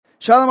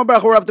Shalom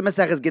Abrach, we're up to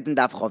Maseches Gittin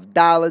Daf Chof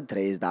Daled.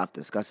 Today's daf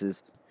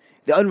discusses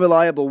the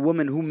unreliable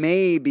woman who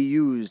may be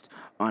used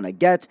on a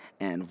get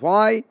and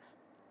why.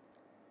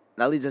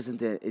 That leads us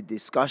into a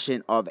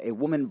discussion of a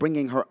woman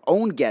bringing her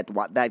own get,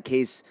 what that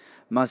case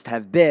must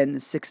have been,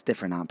 6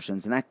 different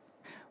options. And that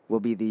will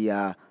be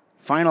the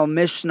final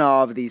Mishnah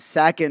of the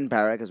second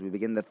parak. As we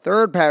begin the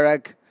third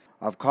parak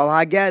of Kol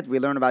HaGet, we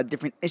learn about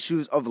different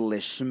issues of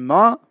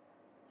Lishma.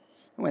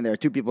 When there are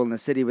 2 people in the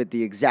city with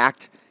the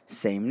exact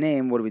same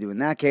name, what do we do in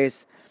that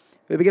case?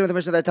 We begin with a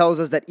Mishnah that tells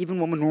us that even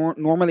women who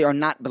normally are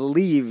not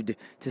believed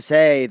to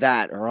say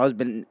that her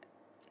husband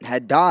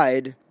had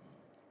died,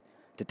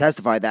 to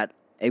testify that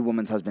a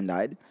woman's husband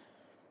died,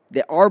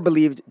 they are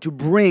believed to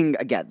bring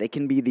a get. They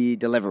can be the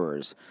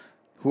deliverers.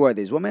 Who are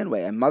these women?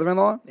 A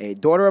mother-in-law, a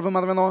daughter of a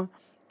mother-in-law,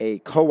 a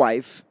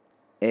co-wife,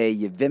 a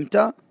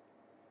yevimta,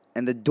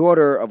 and the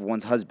daughter of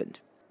one's husband.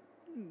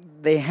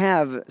 They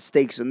have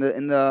stakes in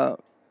the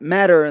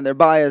matter, and they're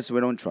biased, so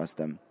we don't trust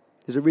them.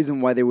 There's a reason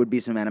why there would be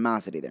some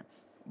animosity there.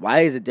 Why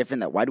is it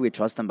different? Why do we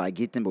trust them by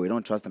Gittin, but we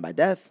don't trust them by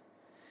death?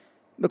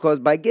 Because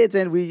by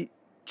Gittin, we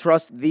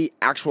trust the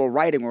actual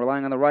writing. We're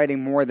relying on the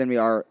writing more than we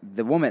are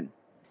the woman.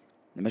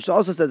 The Mishnah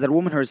also says that a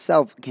woman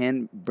herself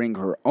can bring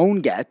her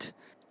own get.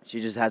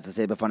 She just has to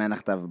say b'fanei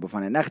nechtav,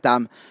 b'fanei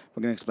nechtam.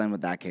 We're going to explain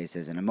what that case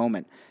is in a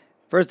moment.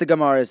 First, the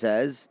Gemara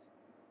says,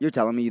 you're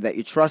telling me that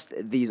you trust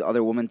these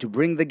other women to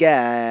bring the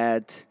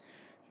get.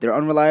 They're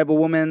unreliable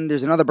women.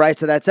 There's another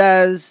brisa that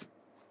says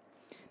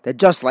that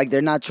just like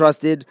they're not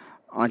trusted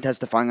on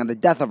testifying on the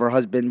death of her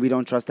husband, we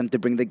don't trust them to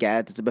bring the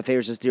get. It's a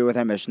beferish stira with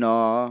our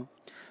Mishnah.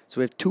 So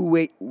we have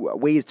 2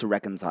 ways to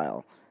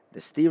reconcile. The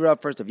stira,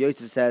 first of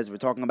Yosef says, we're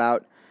talking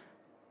about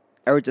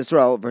Eretz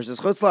Yisrael versus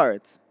Chutz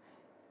La'aretz.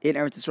 In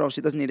Eretz Yisrael, she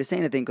doesn't need to say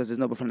anything because there's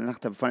no b'fanei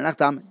nechtav, b'fanei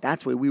nechtam.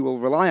 That's where we will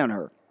rely on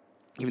her,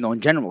 even though in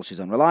general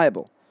she's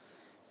unreliable.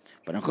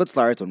 But in Chutz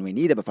La'aretz, when we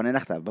need a b'fanei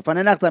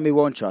nechtam, we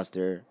won't trust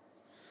her.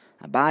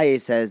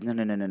 Abaye says,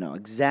 no.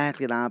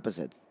 Exactly the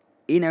opposite.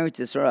 In Eretz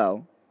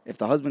Yisrael, if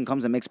the husband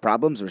comes and makes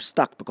problems, we're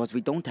stuck because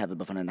we don't have a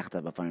b'fanei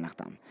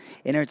nechtam.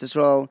 In Eretz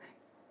Yisrael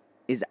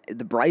is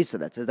the brisa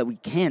that says that we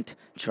can't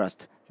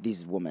trust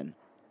these women.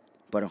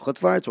 But in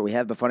Chutz La'aretz, where we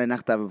have b'fanei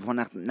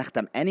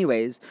nechtam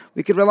anyways,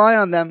 we could rely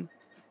on them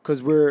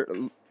because we're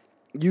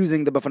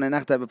using the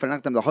b'fanei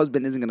nechtam. The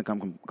husband isn't going to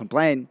come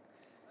complain.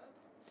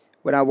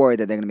 We're not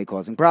worried that they're going to be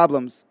causing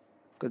problems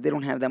because they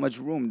don't have that much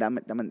room, that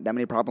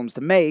many problems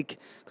to make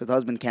because the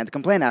husband can't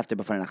complain after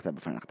b'fanei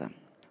nechtam.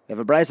 We have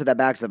a brisa that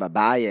backs up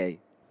Abaye,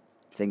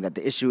 saying that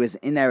the issue is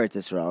in Eretz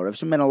Yisrael. Rav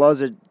Shimon ben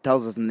Elazar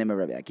tells us in the name of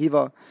Rabbi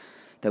Akiva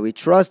that we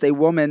trust a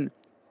woman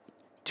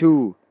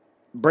to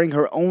bring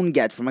her own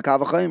get from a kal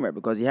v'chomer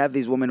because you have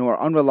these women who are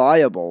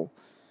unreliable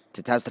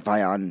to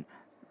testify on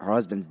her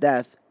husband's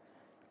death,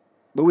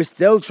 but we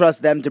still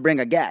trust them to bring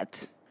a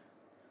get.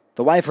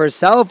 The wife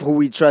herself, who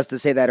we trust to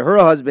say that her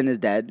husband is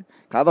dead,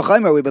 kal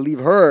v'chomer, we believe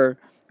her,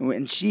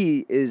 and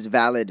she is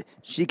valid,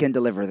 she can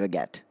deliver the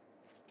get.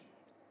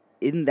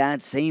 In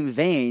that same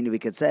vein, we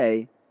could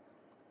say,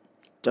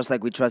 just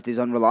like we trust these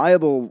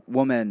unreliable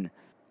women,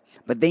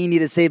 but they need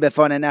to say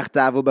b'fanei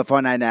nechtav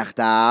u'b'fanei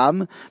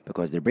nechtam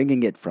because they're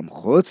bringing it from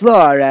Chutz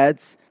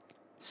La'aretz,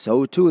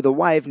 so too the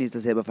wife needs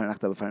to say b'fanei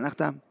nechtav u'b'fanei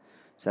nechtam.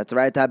 So that's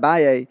right,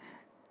 Abaye.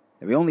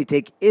 We only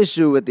take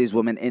issue with these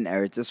women in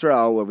Eretz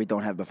Yisrael where we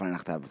don't have b'fanei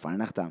nechtav u'b'fanei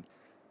nechtam.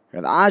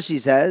 Rav Ashi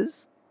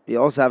says, we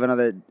also have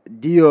another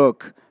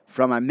diuk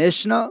from a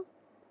Mishnah,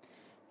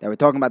 that we're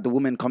talking about the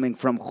woman coming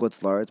from Chutz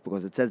La'aretz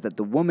because it says that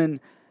the woman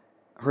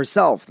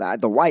herself,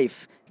 the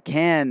wife,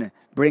 can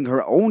bring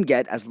her own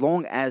get as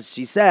long as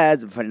she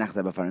says b'fanei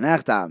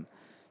nechtam.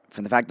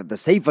 From the fact that the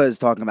Seifa is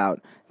talking about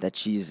that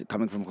she's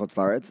coming from Chutz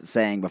La'aretz,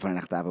 saying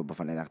b'fanei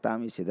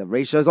nechtam, you see the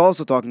Reisha is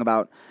also talking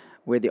about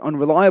where the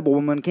unreliable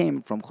woman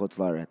came from Chutz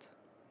La'aretz.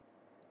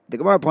 The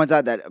Gemara points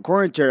out that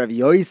according to Rav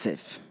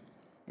Yosef,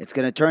 it's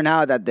going to turn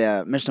out that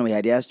the Mishnah we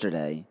had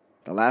yesterday,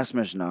 the last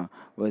Mishnah,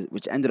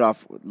 which ended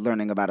off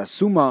learning about a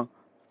Summa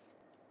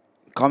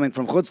coming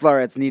from Chutz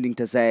La'aretz needing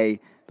to say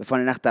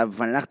b'fanei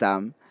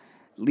nechtam,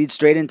 leads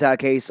straight into a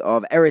case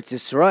of Eretz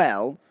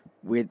Yisrael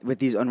with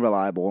these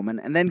unreliable women,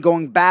 and then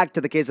going back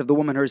to the case of the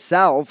woman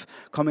herself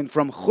coming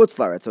from Chutz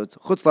La'aretz. So it's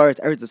Chutz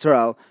La'aretz, Eretz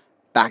Yisrael,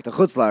 back to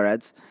Chutz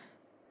La'aretz.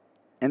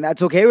 And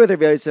that's okay with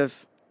Rav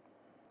Yosef,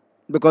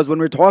 because when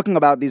we're talking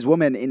about these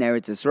women in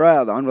Eretz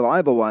Yisrael, the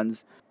unreliable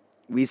ones,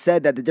 we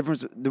said that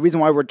the reason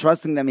why we're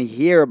trusting them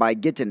here by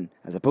Gittin,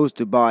 as opposed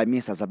to by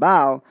Misas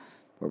Habal,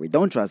 where we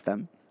don't trust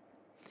them,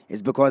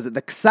 is because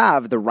the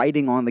ksav, the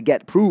writing on the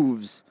get,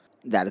 proves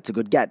that it's a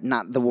good get,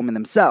 not the woman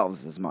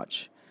themselves as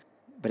much.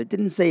 But it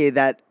didn't say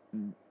that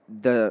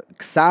the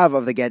ksav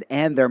of the get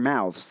and their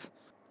mouths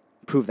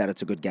prove that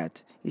it's a good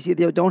get. You see,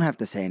 they don't have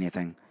to say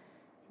anything.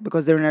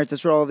 Because they're in Eretz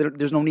Yisrael,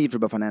 there's no need for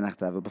b'fanei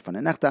nechtav or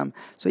b'fanei nechtam.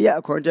 So yeah,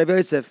 according to Rav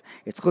Yosef,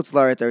 it's Chutz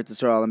La'aretz, Eretz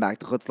Yisrael, and back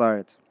to Chutz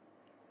La'aretz.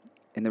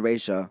 In the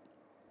Reisha,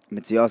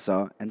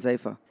 Mitziyosa, and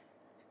Seifa.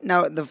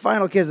 Now, the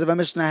final case of a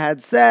Mishnah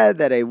had said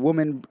that a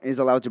woman is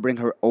allowed to bring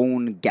her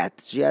own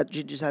get. She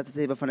just had to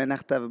say b'fanei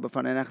nechtav,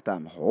 b'fanei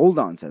nechtam. Hold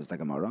on, says the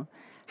Gemara.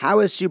 How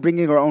is she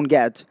bringing her own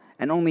get,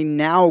 and only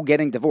now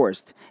getting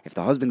divorced. If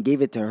the husband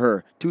gave it to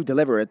her to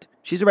deliver it,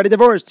 she's already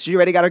divorced. She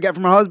already got her get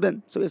from her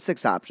husband. So we have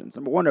 6 options.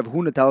 Number 1, Rav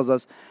Huna tells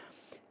us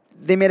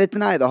they made it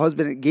deny. The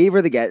husband gave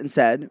her the get and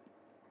said,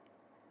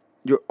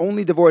 you're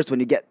only divorced when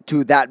you get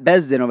to that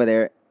Bezdin over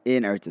there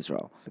in Eretz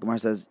Yisrael. The Gemara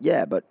says,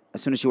 yeah, but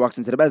as soon as she walks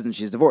into the Bezdin,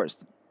 she's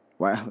divorced.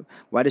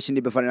 Why does she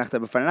need b'fanei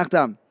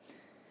nachta?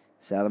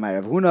 So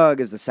Rav Huna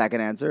gives the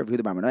second answer of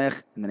Huda Bar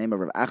Manoach in the name of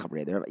Rav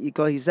Achabre. Rav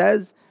Ika, he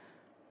says,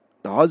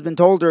 the husband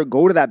told her,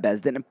 go to that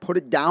Bezdin and put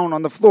it down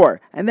on the floor,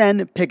 and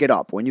then pick it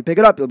up. When you pick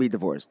it up, you'll be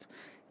divorced.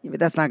 Yeah, but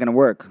that's not going to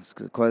work,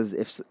 because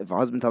if a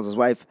husband tells his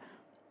wife,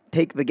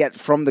 take the get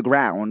from the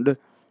ground,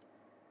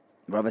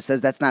 Rava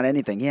says that's not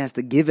anything. He has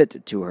to give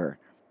it to her.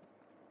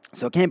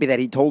 So it can't be that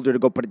he told her to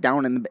go put it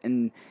down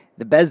in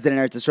the Bezdin in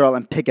Eretz Yisrael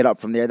and pick it up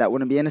from there. That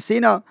wouldn't be an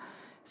asina.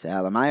 So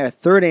Alamai, a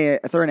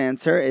third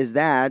answer is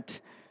that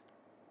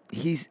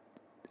he's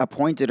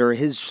appointed her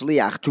his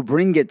shliach to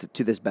bring it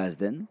to this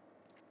Bezdin,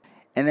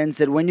 and then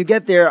said, when you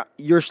get there,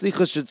 your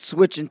shlichus should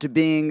switch into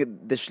being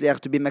the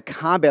shliach to be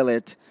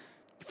mekabelet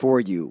for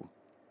you,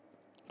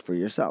 for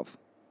yourself.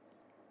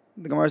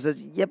 The Gemara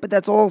says, yeah, but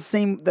that's all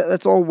same.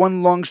 That's all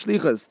one long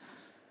shlichus.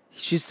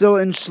 She's still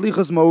in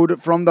shlichus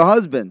mode from the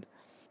husband.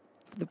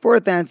 So the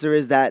fourth answer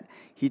is that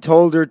he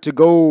told her to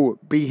go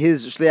be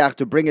his shliach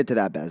to bring it to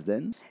that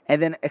Bezdin,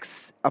 and then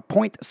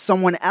appoint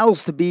someone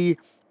else to be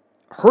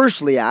her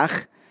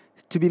shliach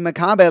to be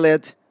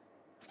mekabelet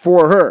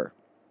for her.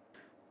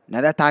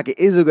 Now that taka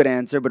is a good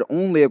answer, but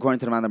only according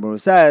to the man who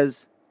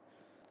says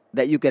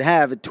that you could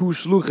have 2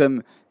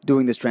 shluchim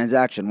doing this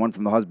transaction, one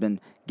from the husband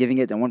giving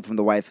it and one from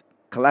the wife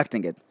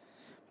collecting it.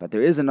 But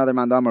there is another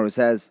man who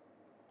says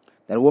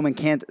that a woman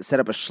can't set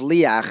up a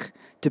shliach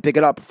to pick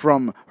it up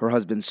from her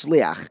husband's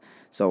shliach.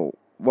 So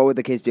what would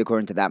the case be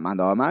according to that man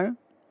Amar?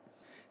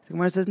 The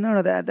Gemara says,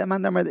 no, that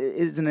man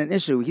isn't an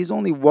issue. He's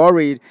only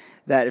worried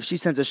that if she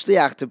sends a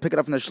shliach to pick it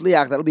up from the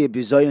shliach, that'll be a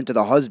bizoyon to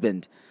the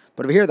husband.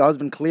 But over here, the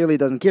husband clearly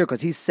doesn't care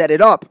because he set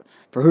it up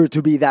for her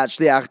to be that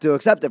shliach to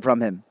accept it from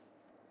him.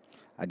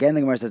 Again,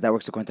 the Gemara says that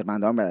works according to the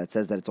man that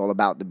says that it's all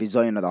about the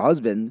bizoyon of the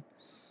husband.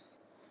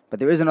 But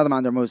there is another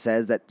man who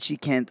says that she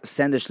can't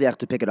send a shliach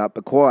to pick it up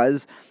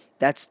because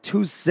that's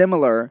too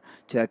similar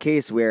to a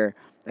case where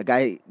a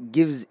guy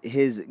gives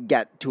his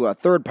get to a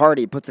third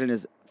party, puts it in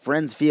his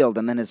friend's field,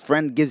 and then his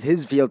friend gives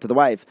his field to the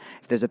wife.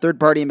 If there's a third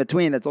party in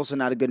between, that's also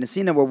not a good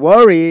nesina. We're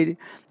worried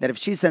that if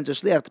she sends a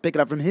shliach to pick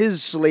it up from his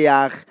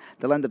shliach,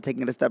 they'll end up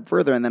taking it a step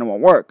further, and then it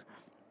won't work.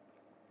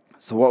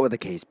 So what would the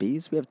case be?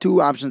 So we have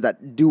 2 options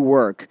that do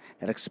work,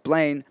 that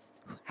explain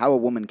how a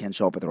woman can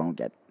show up with her own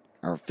get.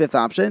 Our 5th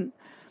option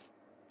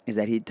is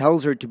that he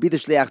tells her to be the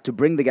shliach to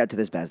bring the get to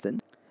this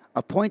Bezdin,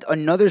 appoint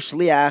another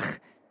shliach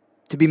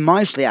to be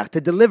my shliach, to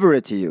deliver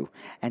it to you,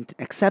 and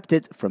accept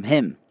it from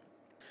him.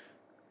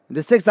 The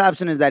 6th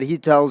option is that he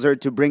tells her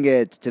to bring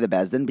it to the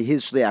Bezdin, be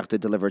his shliach to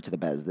deliver it to the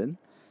Bezdin,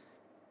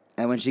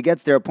 and when she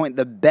gets there, appoint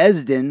the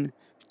Bezdin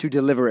to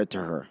deliver it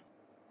to her,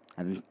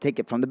 and take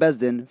it from the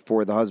Bezdin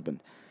for the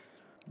husband.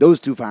 Those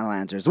 2 final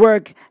answers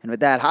work, and with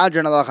that,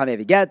 Hadran Allah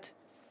Chamevi get,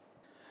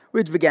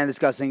 which began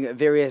discussing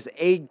various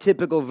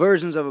atypical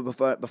versions of a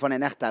b'fanei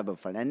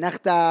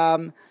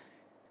nechta,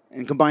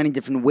 and combining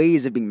different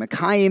ways of being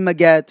mekayim a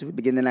get. We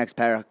begin the next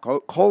parah,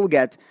 kol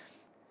get,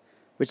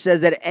 which says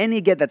that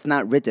any get that's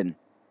not written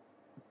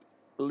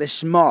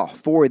lishma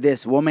for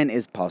this woman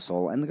is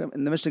pasul. And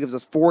the Mishnah gives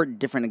us 4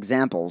 different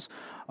examples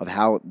of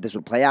how this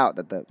would play out,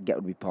 that the get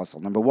would be pasul.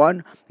 Number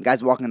 1, the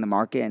guy's walking in the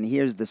market and he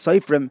hears the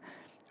soifrim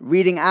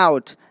reading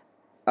out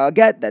a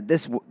get that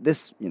this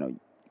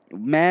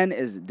man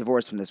is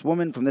divorced from this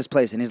woman from this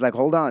place, and he's like,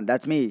 hold on,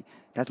 that's me,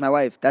 that's my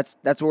wife, that's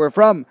where we're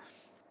from.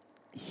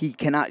 He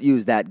cannot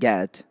use that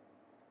get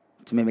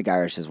to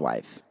mimigarish his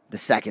wife. The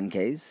second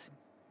case,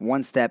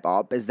 one step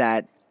up, is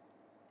that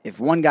if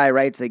one guy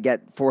writes a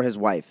get for his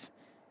wife,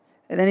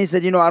 and then he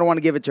said, I don't want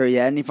to give it to her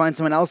yet, and he finds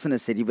someone else in the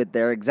city with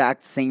their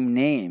exact same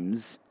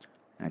names,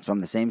 and it's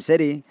from the same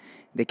city,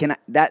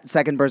 that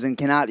second person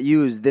cannot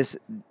use this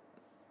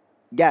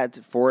get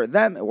for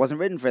them. It wasn't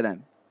written for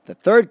them. The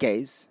third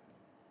case,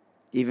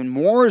 even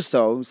more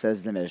so,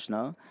 says the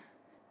Mishnah,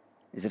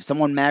 is if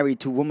someone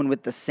married to a woman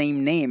with the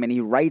same name and he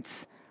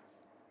writes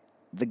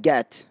the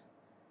get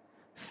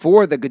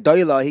for the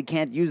Gedolah, he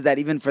can't use that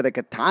even for the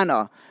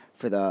Katana,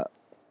 for the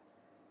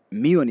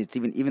Miyun. It's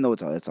even though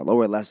it's a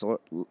lower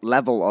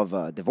level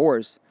of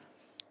divorce,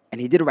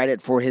 and he did write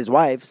it for his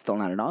wife, still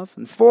not enough.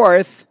 And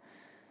fourth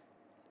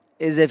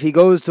is if he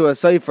goes to a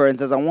sofer and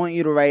says, I want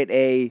you to write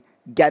a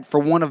get for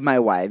one of my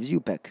wives, you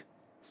pick.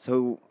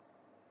 So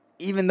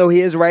even though he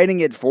is writing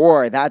it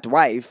for that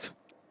wife,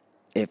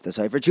 if the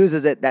sofer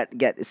chooses it, that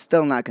get is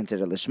still not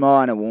considered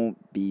lishma, and it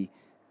won't be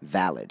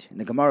valid. In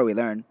the Gemara we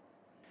learn,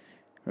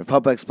 Rav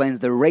Papa explains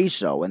the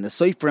ratio, when the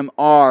soifrim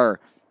are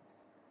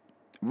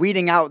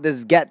reading out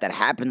this get that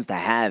happens to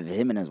have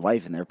him and his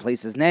wife in their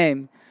place's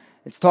name,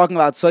 it's talking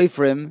about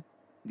soifrim,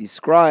 these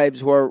scribes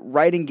who are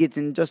writing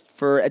Gittin just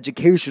for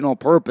educational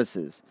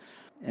purposes.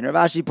 And Rav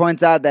Ashi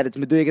points out that it's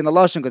meduyik in the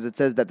lashon because it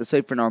says that the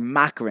soifrim are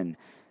makrin,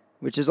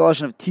 which is a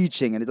lesson of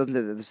teaching, and it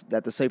doesn't say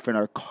that the Sefer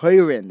are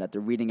koirin, that they're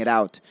reading it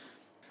out.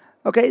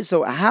 Okay,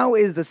 so how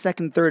is the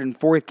second, third, and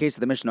fourth case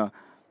of the Mishnah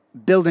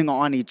building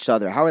on each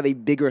other? How are they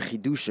bigger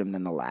chidushim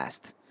than the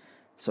last?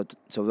 So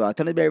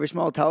Tanit B'Rei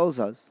Shmuel tells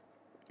us,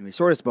 and we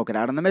sort of spoke it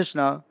out in the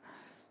Mishnah,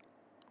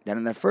 that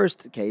in the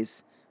first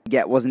case, the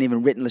get wasn't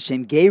even written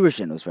l'shem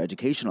gerushin, it was for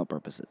educational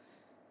purposes.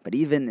 But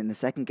even in the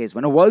second case,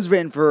 when it was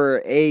written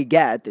for a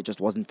get, it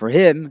just wasn't for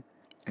him,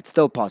 it's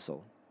still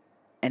puzzle.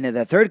 And in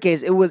the third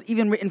case, it was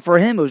even written for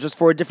him, it was just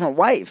for a different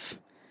wife.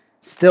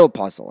 Still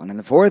puzzle. And in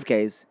the fourth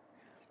case,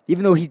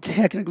 even though he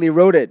technically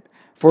wrote it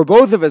for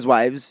both of his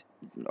wives,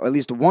 or at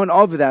least one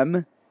of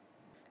them,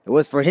 it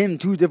was for him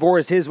to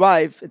divorce his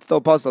wife, it's still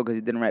puzzle because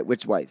he didn't write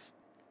which wife.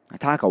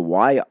 Ataka,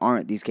 why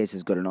aren't these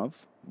cases good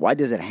enough? Why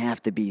does it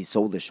have to be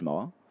so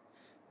lishma?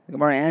 The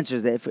Gemara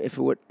answers that if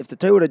the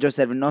Torah would have just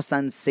said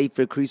 "V'nosan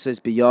sefer krisos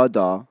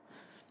biyada,"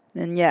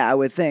 then yeah, I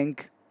would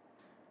think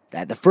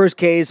that the first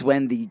case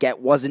when the get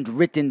wasn't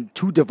written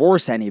to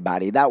divorce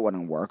anybody, that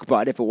wouldn't work.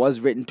 But if it was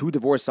written to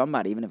divorce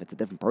somebody, even if it's a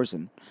different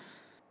person,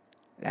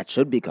 that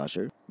should be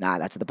kosher. Nah,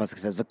 that's what the pasuk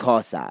says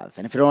v'kosav.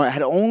 And if it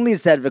had only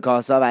said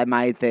v'kosav, I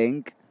might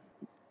think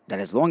that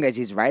as long as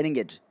he's writing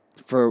it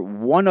for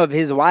one of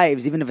his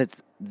wives, even if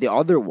it's the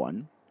other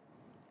one,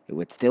 it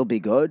would still be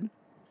good.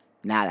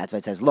 Nah, that's why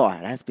it says law.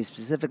 It has to be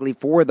specifically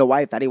for the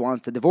wife that he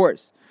wants to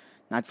divorce,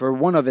 not for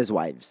one of his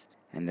wives.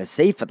 And the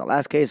Sefer, the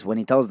last case, when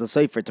he tells the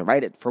Sefer to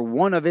write it for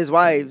one of his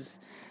wives,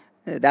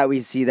 that we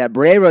see that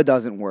Brera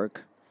doesn't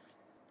work.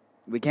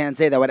 We can't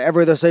say that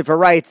whatever the Sefer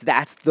writes,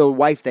 that's the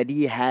wife that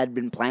he had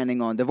been planning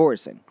on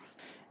divorcing.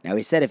 Now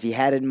he said if he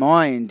had in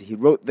mind, he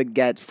wrote the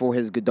get for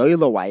his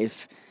Gedola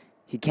wife,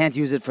 he can't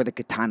use it for the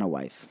Katana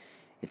wife.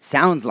 It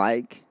sounds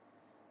like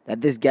that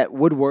this get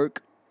would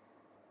work,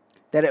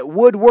 that it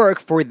would work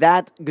for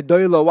that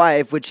Gedola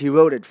wife which he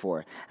wrote it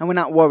for. And we're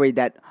not worried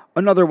that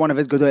another one of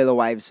his Gedola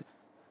wives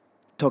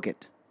took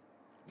it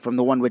from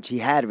the one which he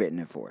had written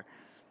it for.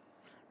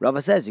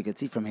 Rava says, you can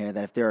see from here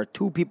that if there are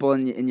two people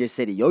in your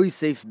city,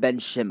 Yosef ben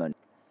Shimon,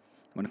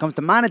 when it comes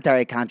to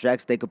monetary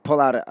contracts, they could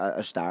pull out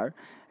a star,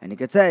 and he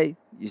could say,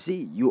 you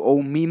see, you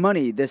owe me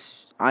money,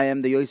 I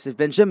am the Yosef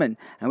ben Shimon,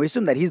 and we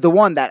assume that he's the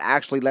one that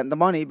actually lent the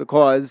money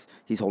because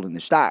he's holding the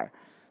star.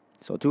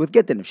 So too with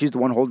Gittin, if she's the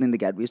one holding the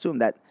get, we assume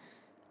that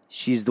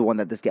she's the one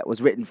that this get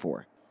was written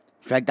for.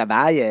 That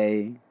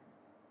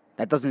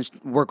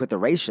doesn't work with the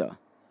Reisha,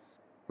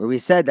 where we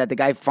said that the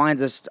guy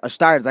finds a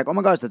star, it's like, oh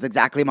my gosh, that's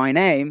exactly my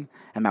name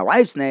and my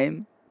wife's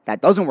name.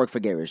 That doesn't work for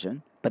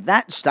Gerushin. But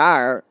that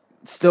star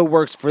still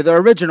works for the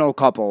original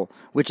couple,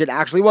 which it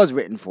actually was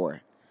written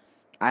for.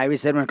 I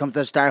always said when it comes to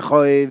the star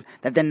choiv,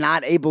 that they're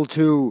not able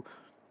to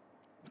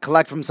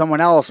collect from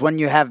someone else when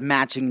you have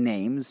matching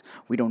names.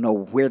 We don't know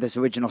where this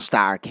original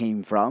star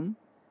came from.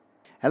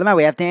 Elamai,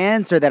 we have to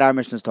answer that our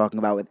Mishnah is talking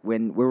about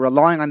when we're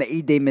relying on the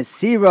Idei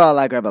Mesira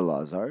like Rabbi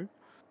Lazar.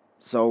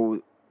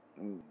 So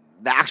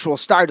the actual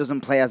star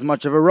doesn't play as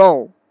much of a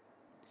role.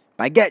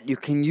 By get, you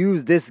can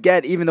use this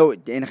get, even though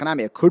in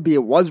Hanami it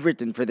was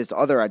written for this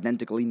other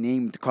identically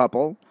named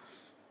couple,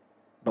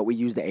 but we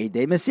use the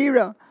Eidei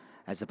Mesira,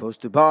 as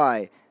opposed to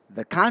buy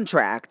the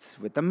contracts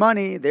with the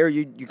money. There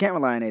you can't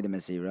rely on Eidei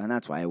Mesira, and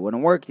that's why it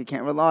wouldn't work. You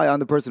can't rely on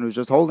the person who's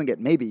just holding it.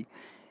 Maybe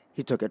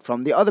he took it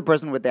from the other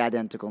person with the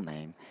identical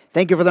name.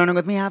 Thank you for learning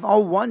with me. Have a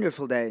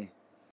wonderful day.